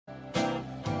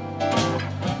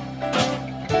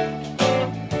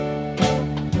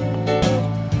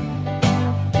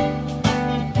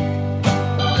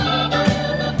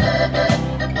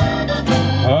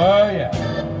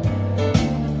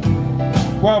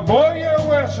I'll blow your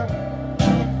whistle,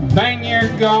 then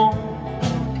you're gone.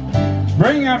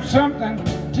 Bring up something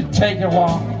to take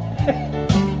along.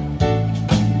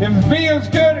 If it feels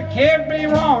good, it can't be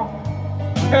wrong,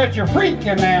 'cause you're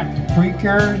freaking at the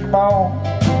Freaker's Ball.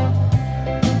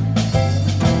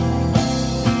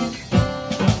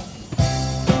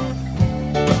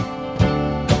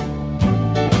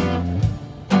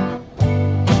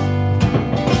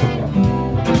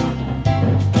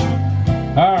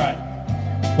 Alright,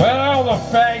 well, all the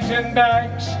fags and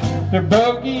dykes, they're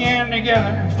bogeying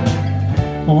together.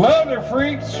 Leather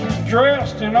freaks are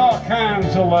dressed in all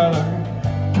kinds of leather.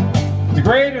 The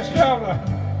greatest of the...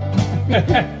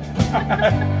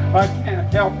 I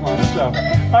can't help myself.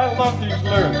 I love these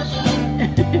lyrics.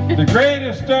 The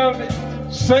greatest of the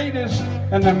sadists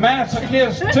and the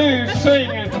masochists too,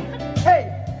 singing,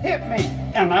 hey, hit me,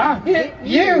 and I'll hit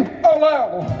you.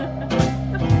 Hello.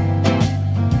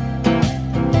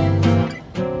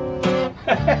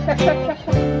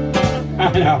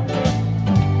 I know.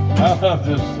 I love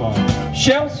this song.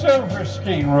 Shel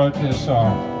Silverstein wrote this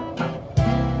song.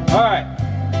 All right.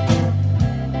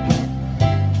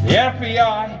 The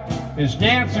FBI is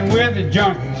dancing with the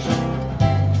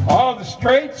junkies. All the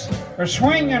straights are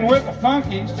swinging with the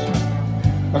funkies.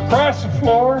 Across the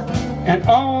floor and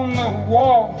on the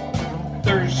wall,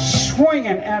 they're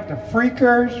swinging at the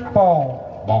Freaker's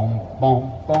Ball. Boom,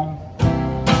 boom, boom.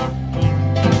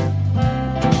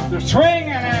 They're swinging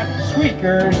at the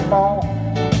Freaker's Ball.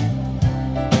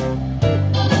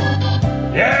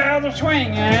 Yeah, they're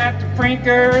swinging at the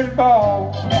Freaker's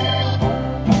Ball.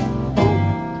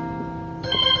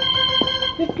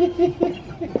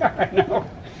 I know.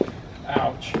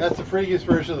 Ouch. That's the freakiest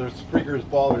version of the Freaker's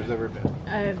Ball there's ever been.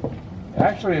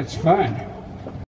 Actually, it's fun.